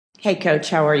Hey, Coach,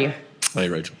 how are you? Hey,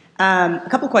 Rachel. A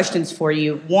couple questions for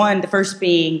you. One, the first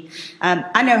being,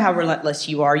 I know how relentless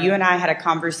you are. You and I had a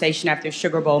conversation after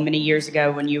Sugar Bowl many years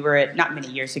ago when you were at, not many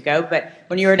years ago, but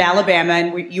when you were at Alabama,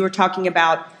 and you were talking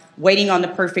about waiting on the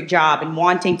perfect job and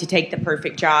wanting to take the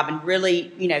perfect job and really,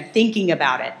 thinking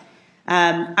about it.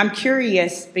 I'm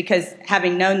curious, because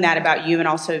having known that about you and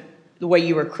also the way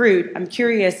you recruit, I'm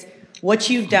curious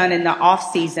what you've done in the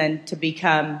off season to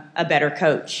become a better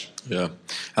coach. Yeah,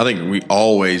 I think we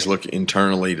always look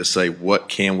internally to say, what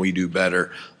can we do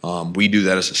better? We do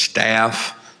that as a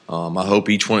staff. I hope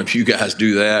each one of you guys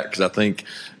do that, because I think,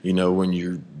 when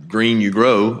you're green, you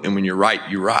grow, and when you're right,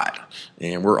 you ride.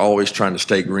 And we're always trying to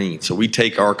stay green. So we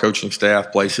take our coaching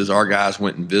staff places. Our guys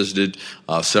went and visited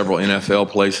several NFL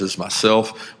places.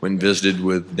 Myself went and visited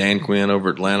with Dan Quinn over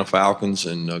at Atlanta Falcons,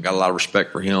 and got a lot of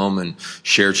respect for him and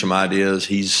shared some ideas.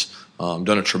 He's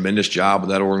done a tremendous job with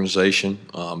that organization.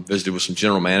 Visited with some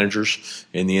general managers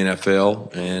in the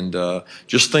NFL, and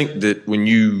just think that when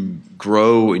you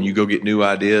grow and you go get new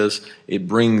ideas, it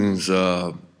brings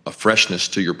a freshness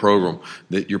to your program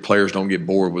that your players don't get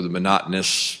bored with the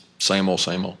monotonous same old,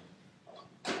 same old.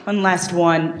 One last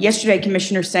one. Yesterday,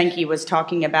 Commissioner Sankey was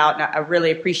talking about, and I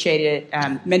really appreciated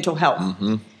it, mental health.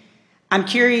 Mm-hmm. I'm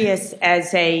curious,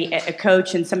 as a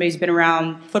coach and somebody who's been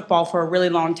around football for a really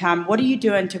long time, what are you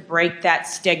doing to break that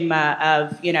stigma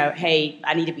of, hey,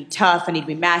 I need to be tough, I need to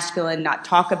be masculine, not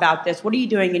talk about this? What are you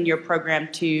doing in your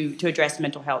program to address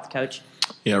mental health, Coach?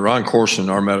 Yeah, Ron Corson,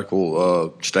 our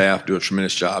medical staff, do a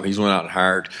tremendous job. He's went out and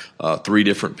hired 3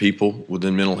 different people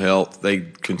within mental health. They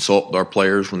consult our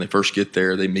players when they first get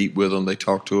there. They meet with them. They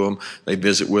talk to them. They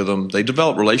visit with them. They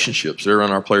develop relationships. They're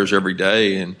around our players every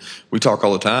day, and we talk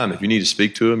all the time. If you need to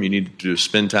speak to them, you need to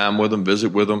spend time with them,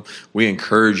 visit with them. We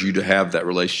encourage you to have that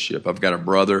relationship. I've got a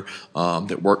brother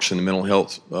that works in the mental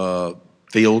health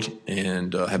field,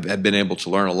 and have been able to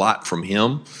learn a lot from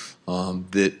him.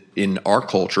 That in our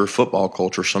culture, football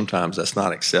culture, sometimes that's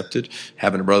not accepted.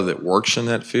 Having a brother that works in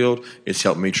that field, it's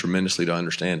helped me tremendously to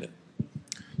understand it.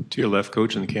 To your left,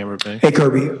 Coach, in the camera bank. Hey,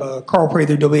 Kirby. Carl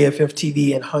Prather, WFF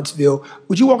TV in Huntsville.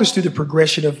 Would you walk us through the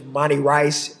progression of Monty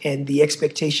Rice and the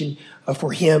expectation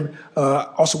for him,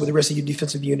 also with the rest of your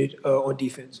defensive unit on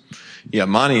defense? Yeah,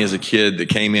 Monty is a kid that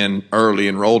came in early,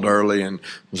 enrolled early, and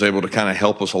was able to kind of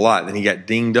help us a lot. Then he got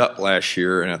dinged up last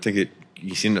year, and I think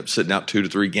he ended up sitting out 2 to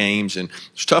 3 games, and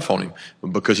it's tough on him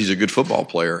because he's a good football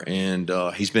player, and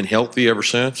he's been healthy ever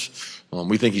since.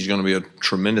 We think he's going to be a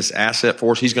tremendous asset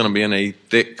for us. He's going to be in a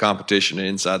thick competition at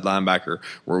inside linebacker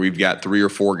where we've got 3 or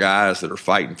 4 guys that are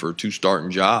fighting for 2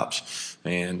 starting jobs,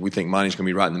 and we think Monty's going to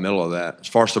be right in the middle of that. As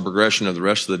far as the progression of the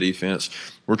rest of the defense,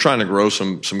 we're trying to grow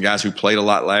some guys who played a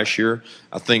lot last year.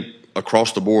 I think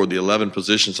across the board, the 11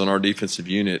 positions on our defensive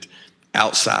unit,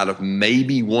 outside of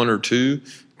maybe 1 or 2,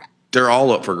 they're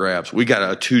all up for grabs. We got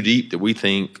a 2 deep that we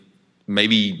think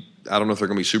maybe, I don't know if they're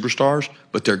going to be superstars,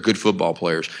 but they're good football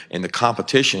players. And the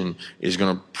competition is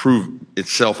going to prove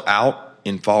itself out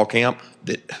in fall camp,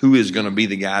 that who is going to be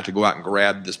the guy to go out and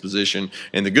grab this position.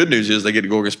 And the good news is they get to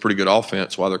go against pretty good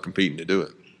offense while they're competing to do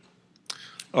it.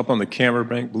 Up on the camera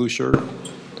bank, blue shirt.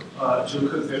 Jim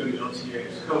Cook,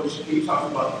 WLTX. Coach, can you talk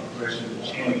about the progression of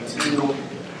Chaney Tingle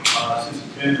since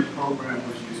he's been in the program?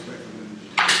 What you expect from him?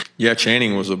 Yeah,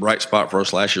 Channing was a bright spot for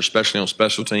us last year, especially on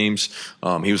special teams.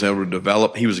 He was able to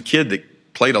develop. He was a kid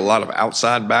that played a lot of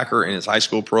outside backer in his high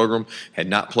school program, had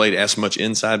not played as much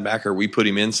inside backer. We put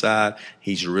him inside.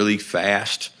 He's really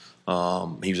fast.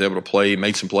 He was able to play,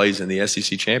 made some plays in the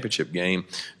SEC championship game,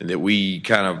 and that we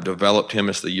kind of developed him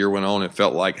as the year went on and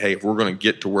felt like, hey, if we're going to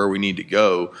get to where we need to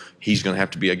go, he's going to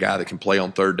have to be a guy that can play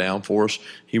on 3rd down for us.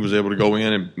 He was able to go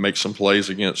in and make some plays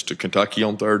against Kentucky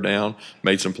on 3rd down,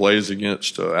 made some plays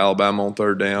against Alabama on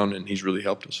 3rd down, and he's really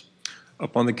helped us.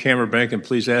 Up on the camera bank, and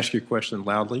please ask your question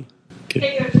loudly.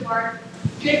 Hey, Coach Smart.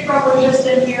 Jake Crawford just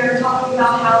in here talking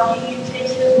about how he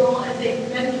takes his role as a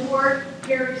mentor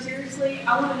very seriously.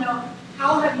 I want to know,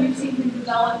 how have you seen him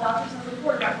develop, not just as a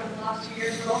quarterback over the last 2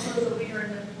 years, but also as a leader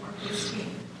and mentor for his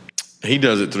team? He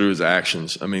does it through his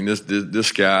actions. I mean,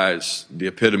 this guy is the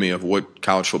epitome of what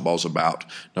college football is about.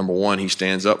 Number one, he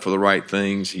stands up for the right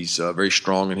things. He's very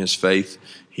strong in his faith.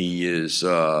 He lives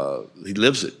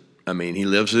it. I mean, he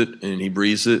lives it and he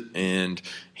breathes it, and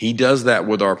he does that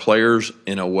with our players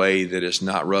in a way that is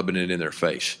not rubbing it in their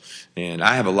face. And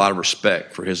I have a lot of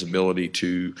respect for his ability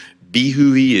to be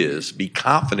who he is, be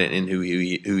confident in who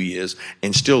he is,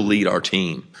 and still lead our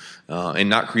team. And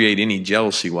not create any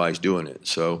jealousy while he's doing it.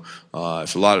 So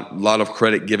it's a lot of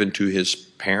credit given to his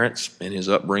parents and his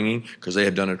upbringing, because they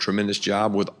have done a tremendous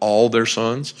job with all their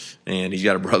sons. And he's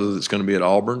got a brother that's going to be at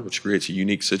Auburn, which creates a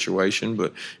unique situation,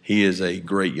 but he is a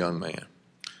great young man.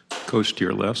 Coach to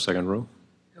your left, second row.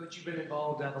 Coach, you've been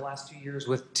involved the last 2 years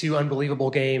with 2 unbelievable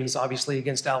games, obviously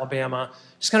against Alabama.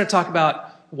 Just kind of talk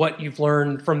about what you've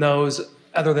learned from those,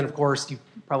 other than, of course, you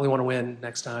probably want to win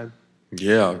next time.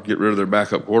 Yeah, get rid of their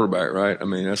backup quarterback, right? I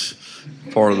mean, that's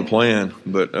part of the plan.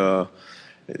 But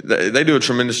they do a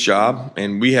tremendous job,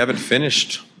 and we haven't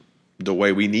finished the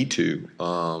way we need to.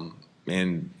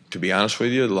 And to be honest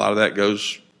with you, a lot of that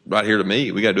goes right here to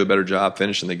me. We got to do a better job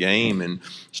finishing the game and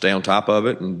stay on top of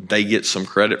it. And they get some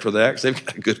credit for that because they've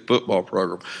got a good football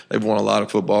program. They've won a lot of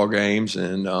football games,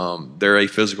 and they're a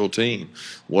physical team.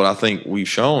 What I think we've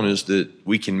shown is that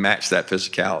we can match that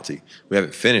physicality. We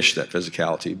haven't finished that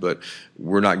physicality, but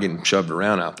we're not getting shoved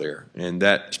around out there. And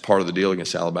that's part of the deal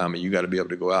against Alabama. You got to be able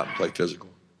to go out and play physical.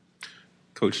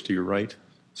 Coach to your right,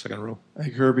 second row.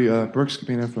 Hey, Kirby. Brooks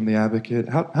Cabina from The Advocate.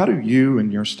 How do you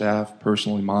and your staff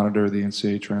personally monitor the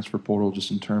NCAA transfer portal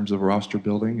just in terms of roster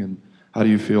building, and how do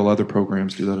you feel other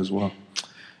programs do that as well?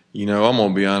 You know, I'm going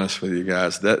to be honest with you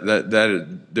guys.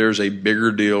 There's a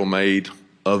bigger deal made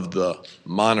of the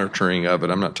monitoring of it.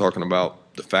 I'm not talking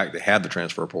about the fact they have the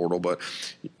transfer portal, but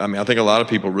I mean, I think a lot of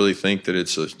people really think that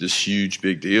it's this huge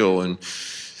big deal. And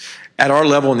at our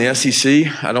level in the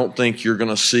SEC, I don't think you're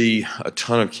going to see a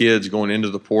ton of kids going into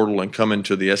the portal and coming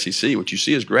to the SEC. What you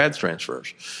see is grad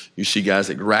transfers. You see guys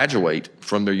that graduate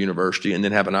from their university and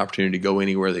then have an opportunity to go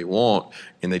anywhere they want,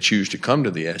 and they choose to come to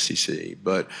the SEC.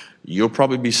 But you'll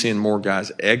probably be seeing more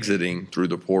guys exiting through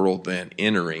the portal than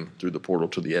entering through the portal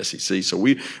to the SEC. So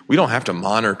we don't have to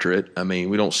monitor it. I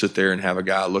mean, we don't sit there and have a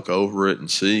guy look over it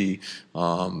and see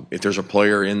if there's a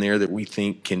player in there that we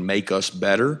think can make us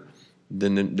better.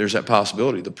 Then there's that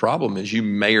possibility. The problem is you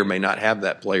may or may not have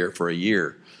that player for a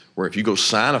year, where if you go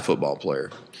sign a football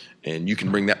player and you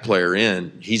can bring that player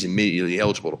in, he's immediately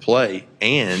eligible to play,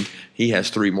 and he has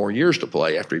 3 more years to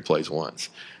play after he plays once.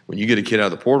 When you get a kid out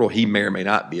of the portal, he may or may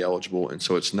not be eligible, and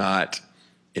so it's not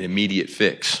an immediate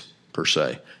fix per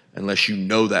se, unless you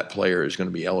know that player is going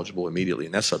to be eligible immediately,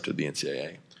 and that's up to the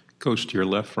NCAA. Coach to your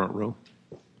left, front row.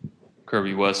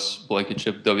 Kirby West,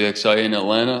 Blankenship, WXI in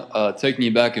Atlanta. Taking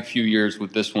you back a few years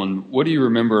with this one, what do you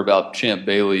remember about Champ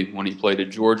Bailey when he played at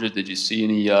Georgia? Did you see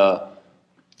any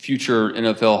future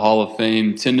NFL Hall of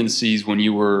Fame tendencies when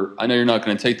you were, I know you're not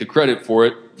going to take the credit for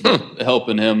it, but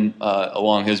helping him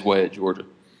along his way at Georgia?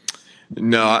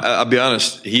 No, I'll be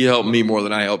honest. He helped me more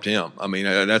than I helped him. I mean,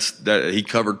 he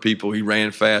covered people. He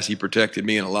ran fast. He protected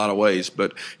me in a lot of ways.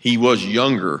 But he was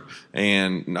younger,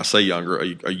 and I say younger,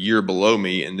 a year below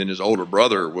me. And then his older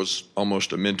brother was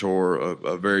almost a mentor,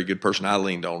 a very good person. I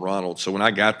leaned on Ronald. So when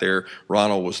I got there,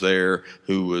 Ronald was there,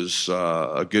 who was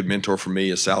a good mentor for me,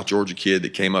 a South Georgia kid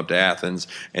that came up to Athens.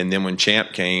 And then when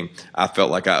Champ came, I felt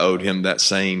like I owed him that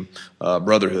same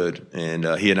brotherhood. And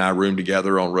he and I roomed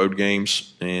together on road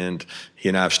games, and he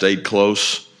and I have stayed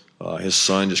close. His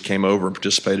son just came over and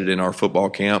participated in our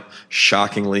football camp.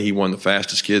 Shockingly, he won the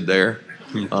fastest kid there.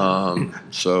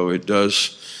 So it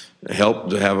does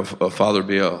help to have a father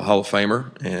be a Hall of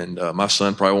Famer, and my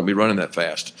son probably won't be running that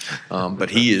fast. But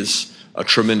he is a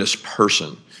tremendous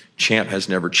person. Champ has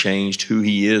never changed who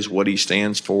he is, what he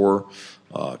stands for.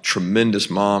 Tremendous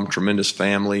mom, tremendous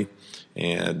family.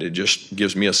 And it just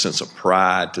gives me a sense of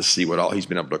pride to see what all he's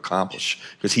been able to accomplish,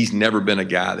 because he's never been a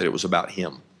guy that it was about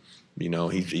him. You know,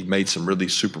 he made some really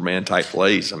Superman-type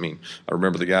plays. I mean, I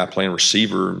remember the guy playing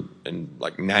receiver in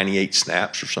like 98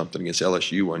 snaps or something against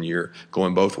LSU one year,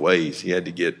 going both ways. He had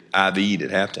to get IV'd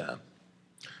at halftime.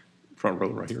 Front row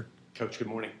right here. Coach, good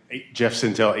morning. Jeff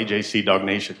Sintel, AJC Dog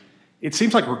Nation. It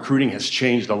seems like recruiting has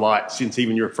changed a lot since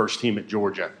even your first team at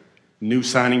Georgia. New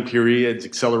signing periods,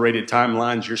 accelerated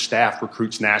timelines, your staff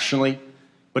recruits nationally.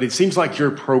 But it seems like your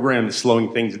program is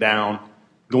slowing things down,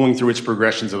 going through its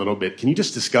progressions a little bit. Can you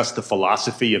just discuss the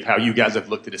philosophy of how you guys have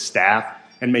looked at a staff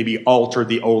and maybe altered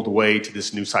the old way to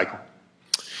this new cycle?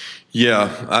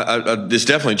 Yeah, it's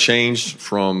definitely changed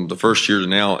from the first year to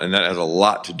now, and that has a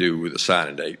lot to do with the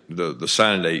signing date. The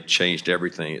signing date changed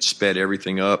everything. It sped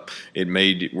everything up. It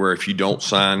made it where if you don't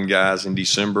sign guys in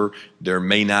December, there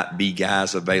may not be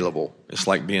guys available. It's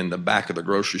like being the back of the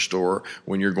grocery store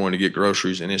when you're going to get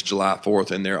groceries and it's July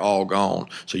 4th and they're all gone.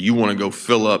 So you want to go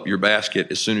fill up your basket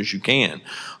as soon as you can.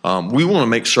 We want to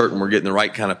make certain we're getting the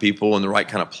right kind of people and the right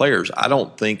kind of players. I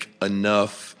don't think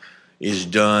enough is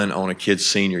done on a kid's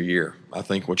senior year. I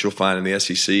think what you'll find in the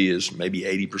SEC is maybe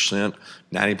 80%,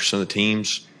 90% of the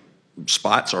teams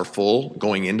spots are full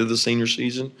going into the senior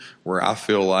season where I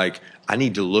feel like I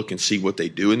need to look and see what they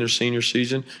do in their senior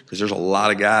season, because there's a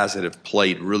lot of guys that have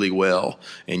played really well.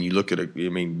 And you look at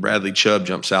Bradley Chubb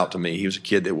jumps out to me. He was a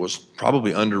kid that was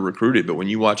probably under-recruited, but when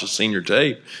you watch his senior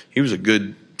tape, he was a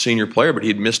good senior player, but he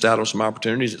had missed out on some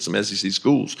opportunities at some SEC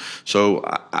schools. So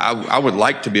I would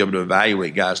like to be able to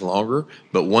evaluate guys longer,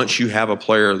 but once you have a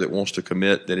player that wants to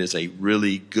commit that is a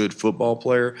really good football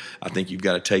player, I think you've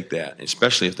got to take that,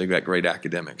 especially if they've got great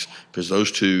academics, because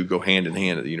those two go hand in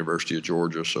hand at the University of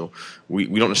Georgia. So we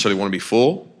don't necessarily want to be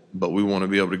full, but we want to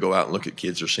be able to go out and look at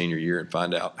kids their senior year and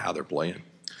find out how they're playing.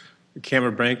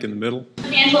 Camera bank in the middle.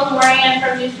 Angela Moran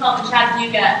from News 12 in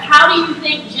Chattanooga. How do you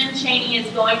think Jim Chaney is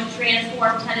going to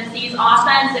transform Tennessee's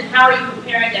offense, and how are you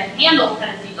preparing to handle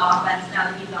Tennessee's offense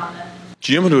now that he's on them?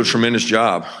 Jim will do a tremendous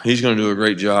job. He's going to do a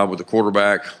great job with the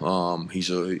quarterback.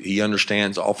 He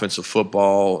understands offensive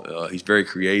football. He's very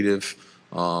creative.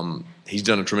 He's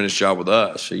done a tremendous job with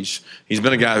us. He's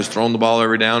been a guy who's thrown the ball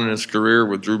every down in his career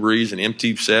with Drew Brees and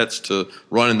empty sets to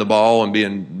running the ball and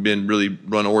being really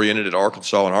run-oriented at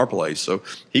Arkansas and our place. So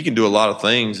he can do a lot of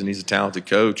things, and he's a talented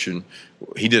coach. And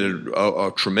he did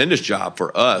a tremendous job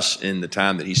for us in the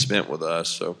time that he spent with us.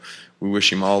 So we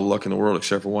wish him all the luck in the world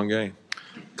except for one game.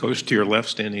 Coach to your left,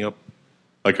 standing up.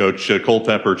 Hi, Coach. Cole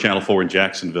Pepper, Channel 4 in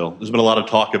Jacksonville. There's been a lot of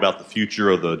talk about the future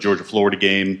of the Georgia-Florida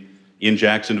game in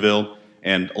Jacksonville.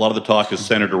 And a lot of the talk is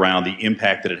centered around the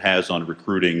impact that it has on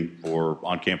recruiting or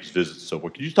on-campus visits and so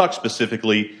forth. Could you talk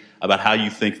specifically about how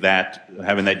you think that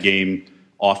having that game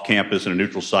off-campus in a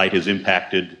neutral site has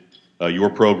impacted your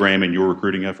program and your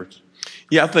recruiting efforts?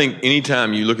 Yeah, I think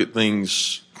anytime you look at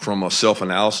things from a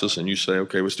self-analysis and you say,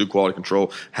 okay, let's do quality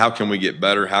control. How can we get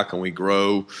better? How can we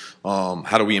grow?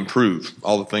 How do we improve?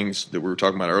 All the things that we were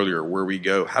talking about earlier, where we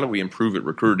go. How do we improve at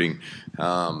recruiting?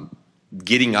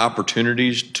 Getting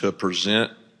opportunities to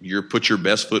put your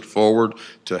best foot forward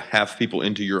to have people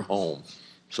into your home.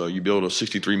 So you build a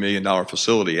 $63 million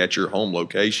facility at your home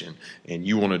location, and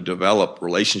you want to develop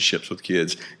relationships with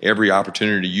kids. Every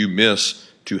opportunity you miss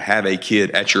to have a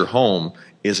kid at your home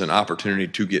is an opportunity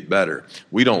to get better.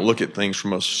 We don't look at things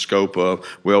from a scope of,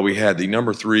 well, we had the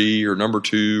number 3 or number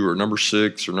 2 or number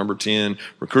 6 or number 10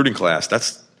 recruiting class.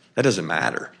 That doesn't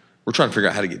matter. We're trying to figure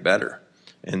out how to get better.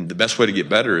 And the best way to get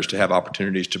better is to have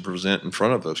opportunities to present in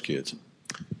front of those kids.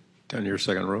 Down your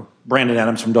second row. Brandon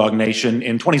Adams from Dog Nation.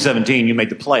 In 2017, you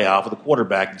made the playoff with a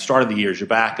quarterback at the start of the year as your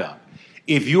backup.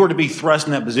 If you were to be thrust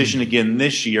in that position again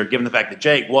this year, given the fact that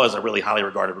Jake was a really highly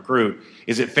regarded recruit,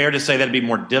 is it fair to say that it'd be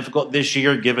more difficult this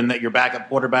year, given that your backup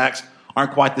quarterbacks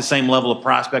aren't quite the same level of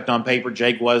prospect on paper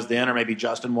Jake was then, or maybe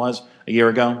Justin was a year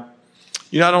ago?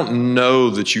 I don't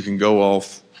know that you can go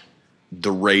off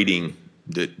the rating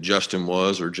that Justin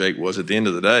was or Jake was. At the end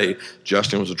of the day,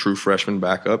 Justin was a true freshman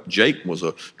backup. Jake was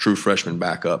a true freshman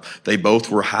backup. They both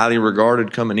were highly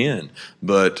regarded coming in.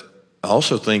 But I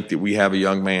also think that we have a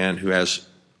young man who has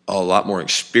a lot more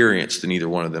experience than either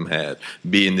one of them had,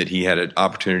 being that he had an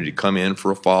opportunity to come in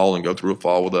for a fall and go through a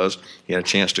fall with us. He had a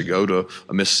chance to go to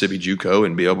a Mississippi JUCO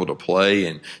and be able to play.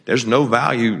 And there's no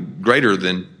value greater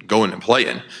than going and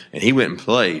playing. And he went and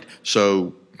played.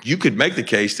 So you could make the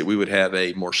case that we would have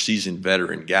a more seasoned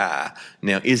veteran guy.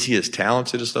 Now, is he as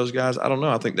talented as those guys? I don't know.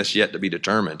 I think that's yet to be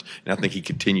determined. And I think he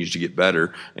continues to get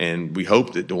better. And we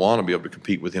hope that DeJuan will be able to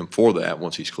compete with him for that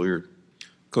once he's cleared.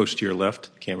 Coach to your left,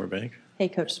 camera bank. Hey,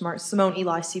 Coach Smart. Simone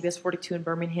Eli, CBS 42 in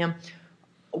Birmingham.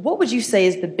 What would you say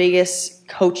is the biggest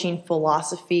coaching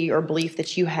philosophy or belief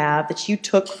that you have that you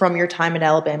took from your time at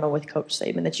Alabama with Coach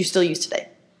Saban that you still use today?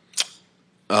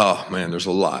 Oh, man, there's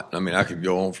a lot. I mean, I could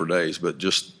go on for days, but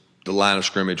just the line of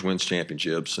scrimmage wins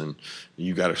championships, and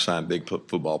you got to sign big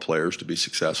football players to be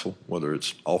successful, whether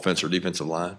it's offense or defensive line.